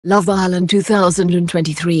Love Island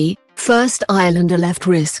 2023, first Islander left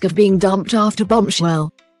risk of being dumped after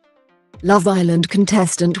bombshell. Love Island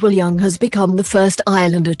contestant Will Young has become the first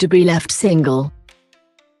Islander to be left single,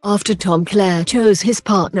 after Tom Clare chose his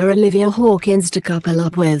partner Olivia Hawkins to couple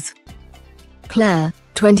up with. Clare,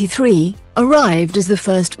 23, arrived as the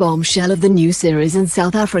first bombshell of the new series in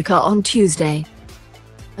South Africa on Tuesday,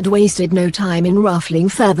 and wasted no time in ruffling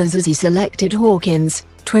feathers as he selected Hawkins,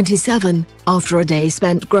 27, after a day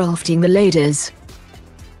spent grafting the ladies.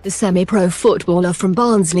 The semi-pro footballer from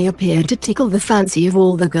Barnsley appeared to tickle the fancy of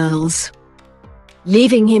all the girls,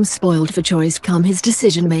 leaving him spoiled for choice come his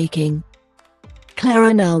decision-making. Clare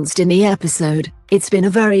announced in the episode, "It's been a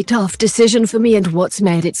very tough decision for me, and what's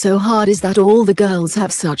made it so hard is that all the girls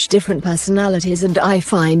have such different personalities and I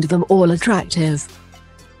find them all attractive.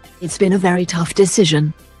 It's been a very tough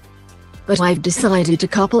decision. But I've decided to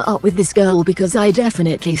couple up with this girl because I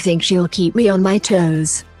definitely think she'll keep me on my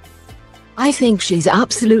toes. I think she's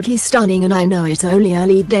absolutely stunning, and I know it's only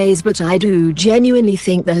early days, but I do genuinely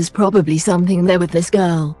think there's probably something there with this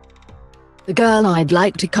girl. The girl I'd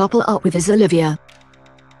like to couple up with is Olivia."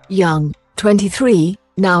 Young, 23,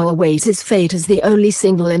 now awaits his fate as the only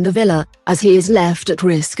single in the villa, as he is left at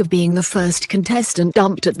risk of being the first contestant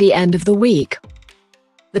dumped at the end of the week.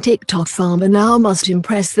 The TikTok farmer now must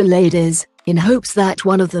impress the ladies, in hopes that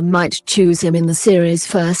one of them might choose him in the series'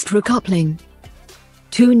 first recoupling.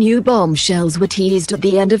 Two new bombshells were teased at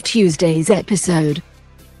the end of Tuesday's episode.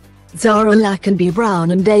 Zara Lakenby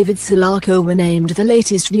Brown and David Silako were named the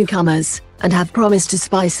latest newcomers, and have promised to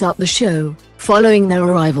spice up the show, following their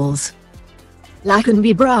arrivals.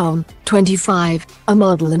 Lakenby Brown, 25, a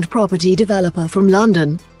model and property developer from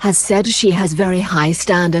London, has said she has very high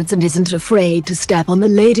standards and isn't afraid to step on the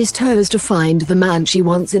ladies' toes to find the man she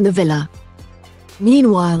wants in the villa.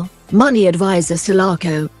 Meanwhile, money advisor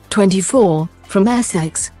Silako, 24, from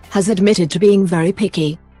Essex, has admitted to being very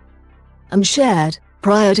picky, and shared,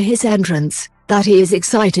 prior to his entrance, that he is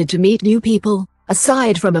excited to meet new people,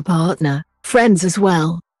 aside from a partner, friends as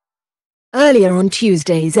well. Earlier on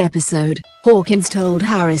Tuesday's episode, Hawkins told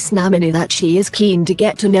Harris Namini that she is keen to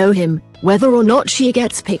get to know him, whether or not she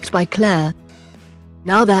gets picked by Clare.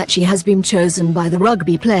 Now that she has been chosen by the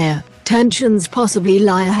rugby player, tensions possibly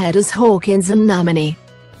lie ahead as Hawkins and Namini,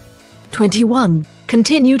 21,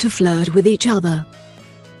 continue to flirt with each other.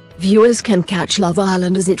 Viewers can catch Love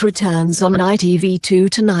Island as it returns on ITV2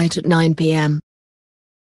 tonight at 9 p.m.